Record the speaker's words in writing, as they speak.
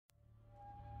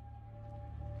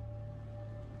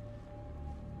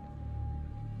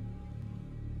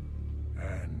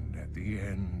at the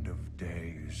end of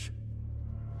days.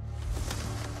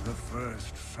 The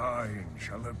first sign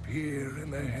shall appear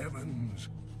in the heavens.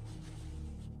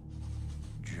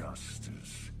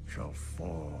 Justice shall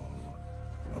fall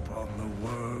upon the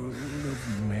world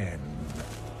of men.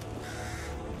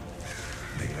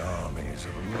 The armies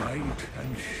of light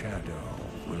and shadow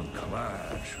will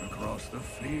clash across the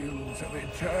fields of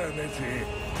eternity.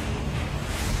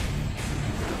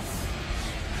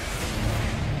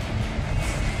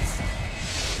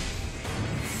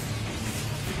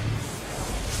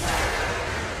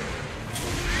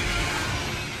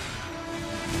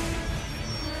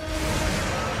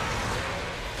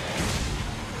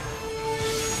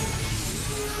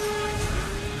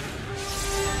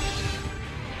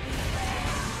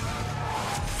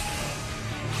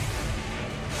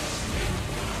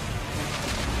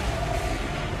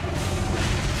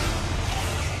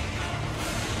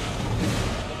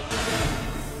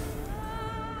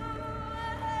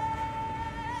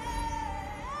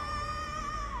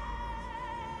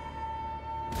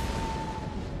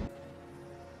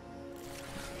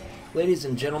 Ladies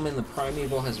and gentlemen, the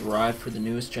Primeval has arrived for the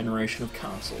newest generation of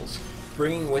consoles,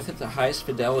 bringing with it the highest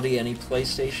fidelity any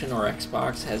PlayStation or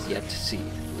Xbox has yet to see.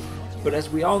 But as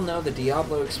we all know, the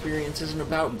Diablo experience isn't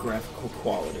about graphical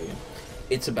quality,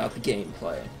 it's about the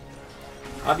gameplay.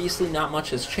 Obviously not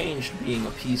much has changed being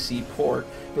a PC port,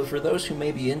 but for those who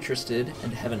may be interested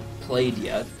and haven't played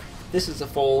yet, this is a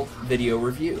full video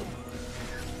review.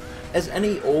 As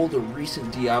any old or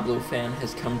recent Diablo fan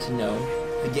has come to know,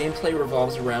 the gameplay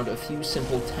revolves around a few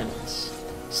simple tenets: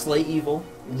 slay evil,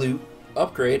 loot,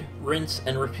 upgrade, rinse,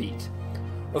 and repeat.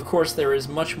 Of course, there is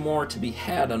much more to be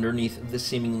had underneath the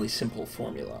seemingly simple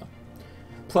formula.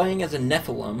 Playing as a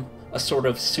Nephilim, a sort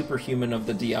of superhuman of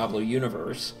the Diablo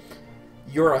universe,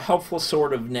 you're a helpful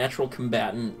sort of natural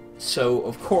combatant, so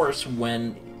of course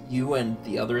when you and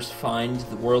the others find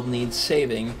the world needs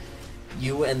saving,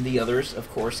 you and the others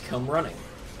of course come running.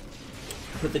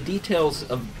 But the details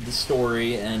of the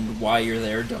story and why you're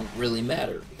there don't really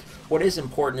matter. What is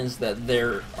important is that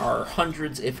there are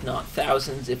hundreds, if not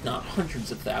thousands, if not hundreds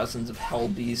of thousands of hell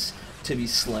beasts to be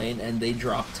slain, and they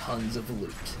drop tons of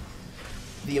loot.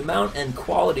 The amount and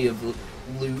quality of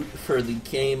loot for the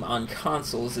game on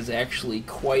consoles is actually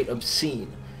quite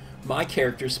obscene. My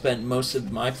character spent most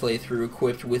of my playthrough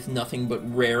equipped with nothing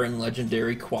but rare and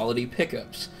legendary quality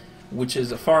pickups, which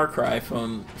is a far cry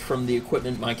from the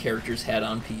equipment my characters had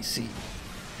on PC.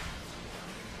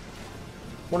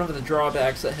 One of the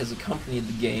drawbacks that has accompanied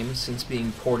the game since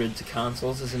being ported to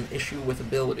consoles is an issue with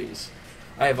abilities.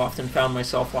 I have often found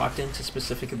myself locked into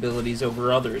specific abilities over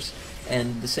others,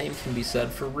 and the same can be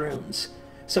said for runes.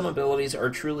 Some abilities are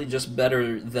truly just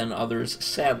better than others,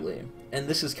 sadly, and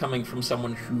this is coming from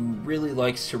someone who really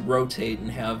likes to rotate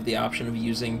and have the option of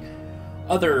using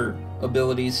other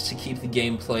abilities to keep the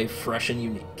gameplay fresh and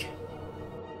unique.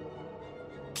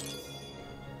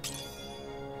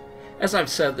 As I've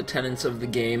said, the tenets of the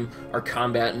game are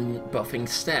combat and buffing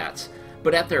stats,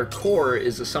 but at their core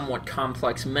is a somewhat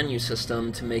complex menu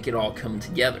system to make it all come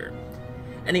together.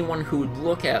 Anyone who would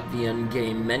look at the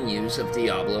endgame menus of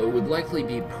Diablo would likely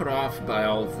be put off by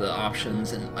all of the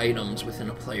options and items within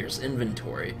a player's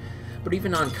inventory. But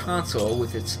even on console,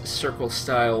 with its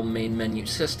circle-style main menu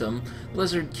system,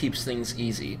 Blizzard keeps things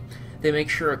easy. They make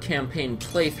sure a campaign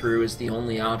playthrough is the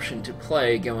only option to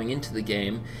play going into the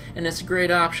game, and it's a great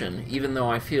option, even though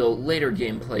I feel later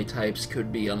gameplay types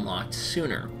could be unlocked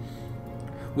sooner.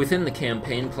 Within the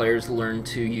campaign, players learn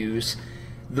to use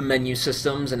the menu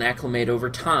systems and acclimate over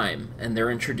time, and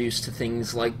they're introduced to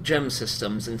things like gem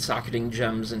systems and socketing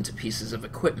gems into pieces of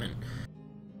equipment.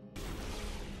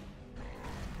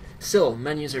 Still,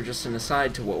 menus are just an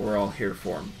aside to what we're all here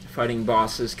for. Fighting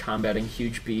bosses, combating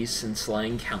huge beasts, and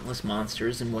slaying countless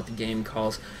monsters in what the game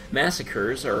calls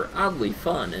massacres are oddly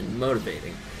fun and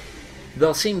motivating.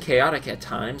 They'll seem chaotic at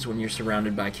times when you're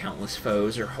surrounded by countless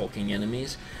foes or hulking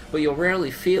enemies, but you'll rarely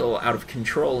feel out of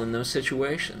control in those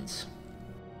situations.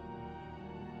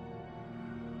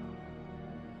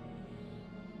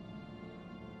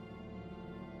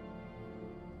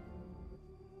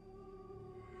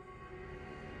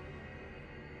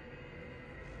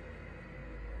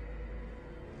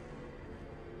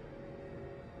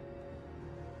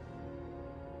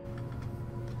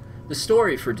 The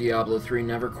story for Diablo 3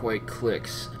 never quite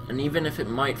clicks, and even if it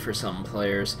might for some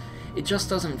players, it just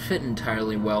doesn't fit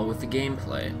entirely well with the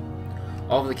gameplay.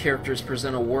 All of the characters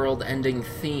present a world-ending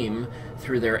theme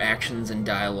through their actions and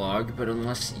dialogue, but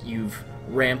unless you've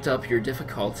ramped up your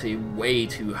difficulty way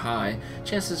too high,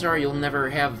 chances are you'll never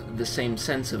have the same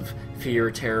sense of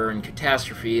fear, terror, and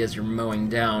catastrophe as you're mowing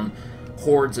down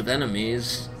hordes of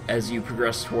enemies as you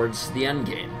progress towards the end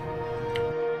game.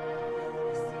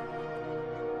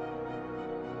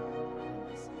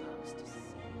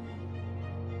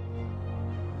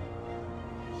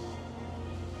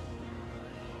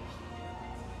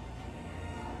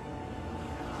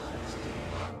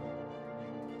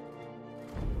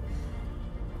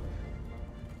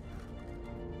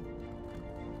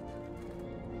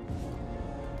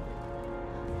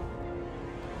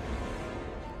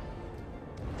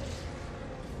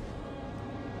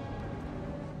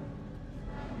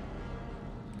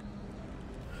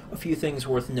 A few things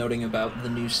worth noting about the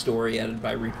new story added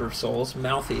by Reaper of Souls.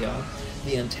 Malthea,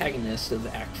 the antagonist of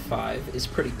Act 5, is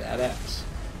pretty badass.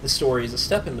 The story is a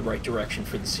step in the right direction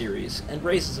for the series, and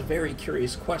raises a very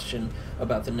curious question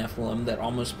about the Nephilim that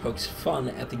almost pokes fun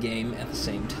at the game at the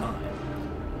same time.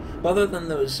 Other than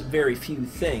those very few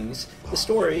things, the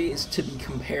story is to be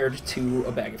compared to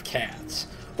a bag of cats,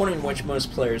 one in which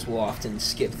most players will often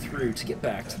skip through to get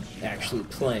back to actually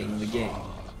playing the game.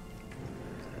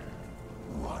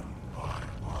 One by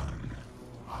one,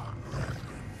 our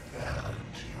brethren fell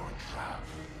into your trap.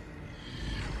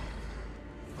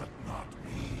 But not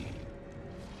me.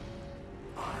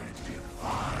 I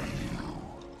defy you.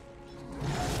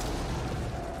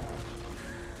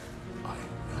 I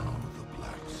know the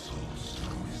Black Soul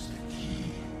Stone is the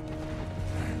key,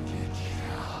 and it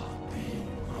shall be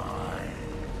mine.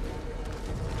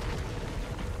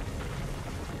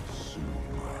 Soon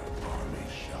my army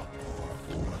shall pour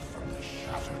forth from the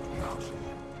shattered mountain,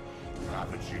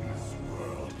 ravaging this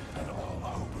world and all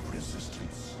hope of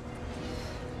resistance.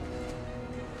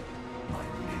 My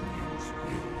minions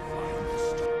will find the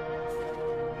stone.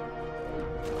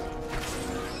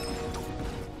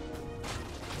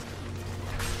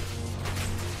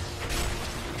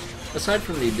 Aside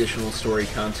from the additional story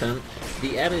content,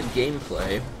 the added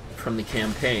gameplay from the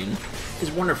campaign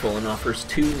is wonderful and offers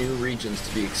two new regions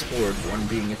to be explored, one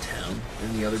being a town,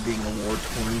 and the other being a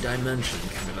war-torn dimension,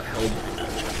 kind of a hell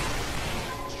dimension.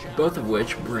 Both of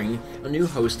which bring a new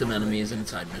host of enemies and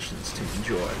side missions to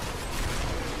enjoy.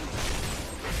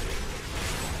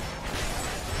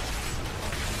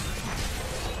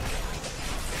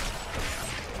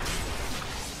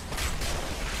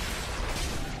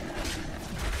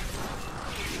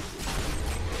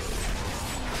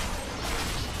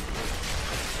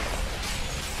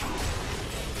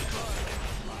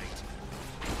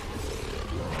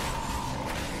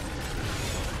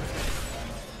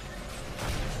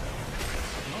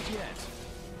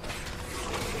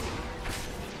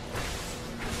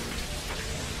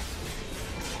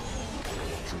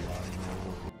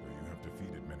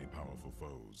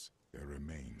 There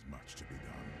remains much to be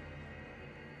done.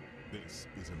 This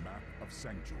is a map of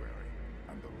Sanctuary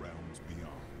and the realms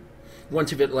beyond.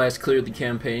 Once you've at last cleared the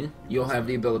campaign, you'll have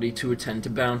the ability to attend to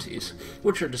bounties,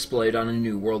 which are displayed on a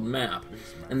New World map,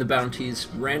 and the bounties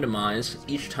randomize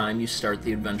each time you start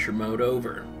the adventure mode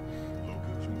over.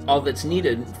 All that's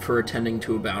needed for attending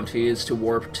to a bounty is to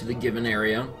warp to the given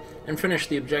area and finish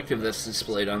the objective that's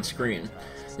displayed on screen.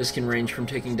 This can range from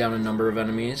taking down a number of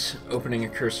enemies, opening a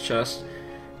cursed chest,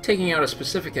 taking out a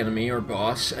specific enemy or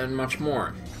boss, and much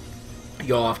more.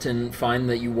 You'll often find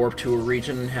that you warp to a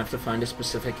region and have to find a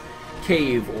specific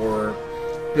cave or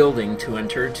building to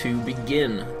enter to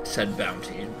begin said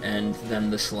bounty, and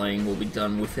then the slaying will be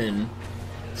done within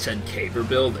said cave or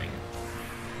building.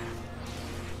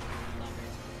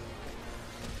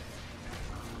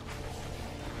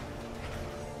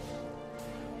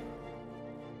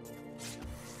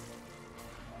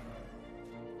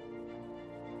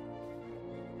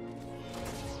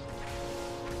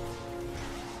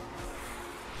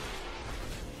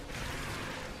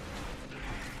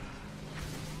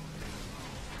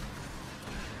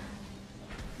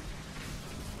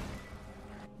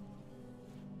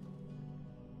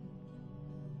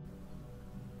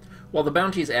 While the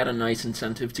bounties add a nice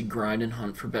incentive to grind and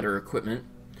hunt for better equipment,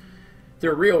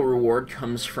 their real reward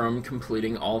comes from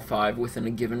completing all 5 within a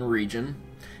given region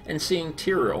and seeing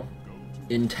Tyrell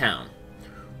in town.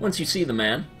 Once you see the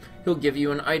man, he'll give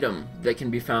you an item that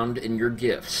can be found in your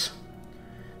gifts.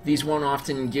 These won't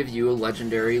often give you a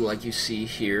legendary like you see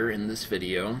here in this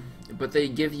video, but they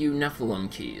give you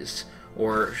Nephilim keys,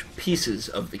 or pieces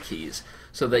of the keys,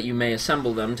 so that you may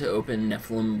assemble them to open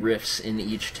Nephilim rifts in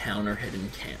each town or hidden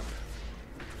camp.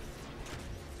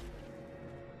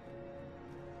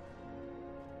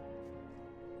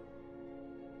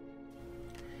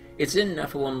 It's in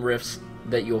Nephilim rifts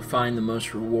that you'll find the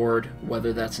most reward,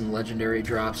 whether that's in legendary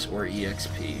drops or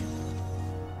EXP.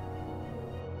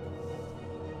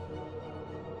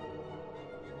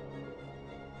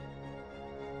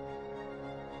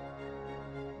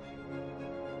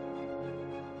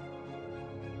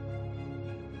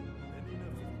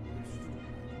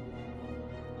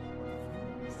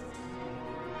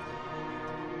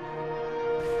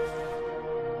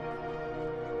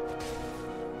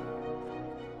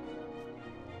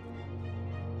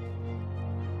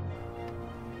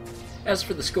 As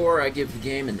for the score, I give the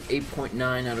game an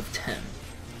 8.9 out of 10.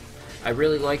 I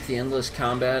really like the endless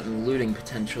combat and looting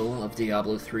potential of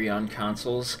Diablo 3 on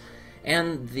consoles,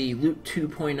 and the Loot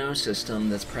 2.0 system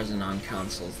that's present on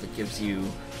consoles that gives you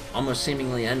almost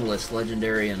seemingly endless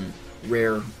legendary and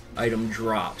rare item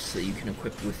drops that you can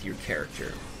equip with your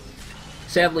character.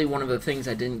 Sadly, one of the things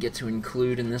I didn't get to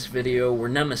include in this video were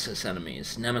Nemesis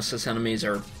enemies. Nemesis enemies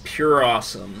are pure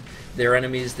awesome. They're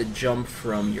enemies that jump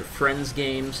from your friend's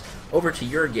games over to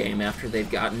your game after they've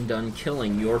gotten done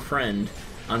killing your friend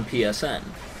on PSN.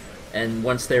 And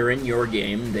once they're in your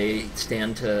game, they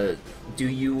stand to do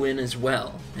you in as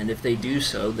well. And if they do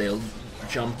so, they'll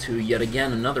jump to yet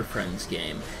again another friend's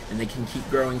game, and they can keep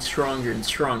growing stronger and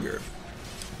stronger.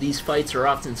 These fights are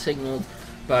often signaled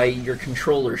by your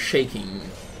controller shaking,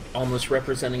 almost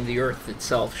representing the earth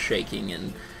itself shaking,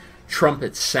 and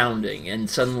trumpets sounding, and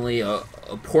suddenly a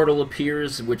portal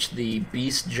appears which the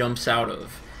beast jumps out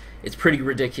of. It's pretty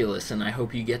ridiculous, and I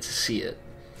hope you get to see it.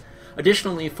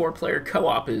 Additionally, 4-player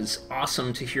co-op is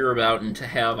awesome to hear about and to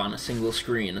have on a single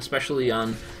screen, especially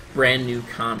on brand new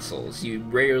consoles. You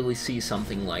rarely see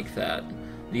something like that.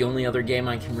 The only other game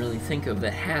I can really think of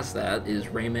that has that is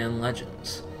Rayman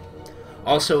Legends.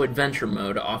 Also, Adventure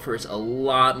Mode offers a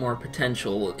lot more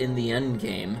potential in the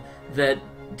endgame that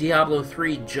Diablo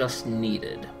 3 just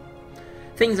needed.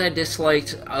 Things I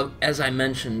disliked, as I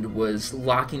mentioned, was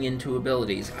locking into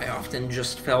abilities. I often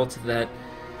just felt that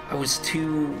I was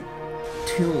too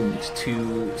tuned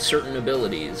to certain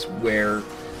abilities where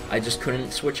I just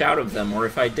couldn't switch out of them, or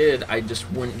if I did, I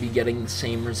just wouldn't be getting the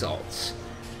same results.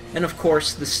 And of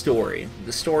course, the story.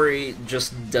 The story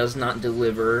just does not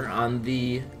deliver on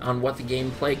what the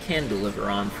gameplay can deliver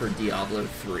on for Diablo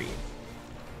 3.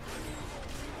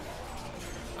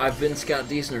 I've been Scott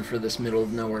Diesner for this Middle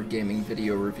of Nowhere gaming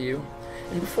video review,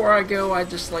 and before I go, I'd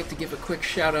just like to give a quick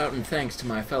shout out and thanks to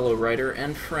my fellow writer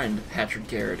and friend, Patrick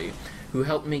Garrity, who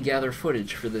helped me gather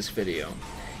footage for this video.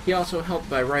 He also helped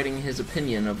by writing his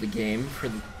opinion of the game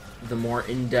for the more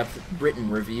in-depth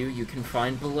written review you can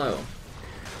find below.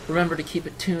 Remember to keep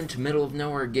it tuned to Middle of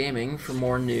Nowhere Gaming for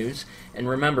more news, and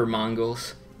remember,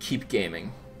 Mongols, keep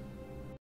gaming.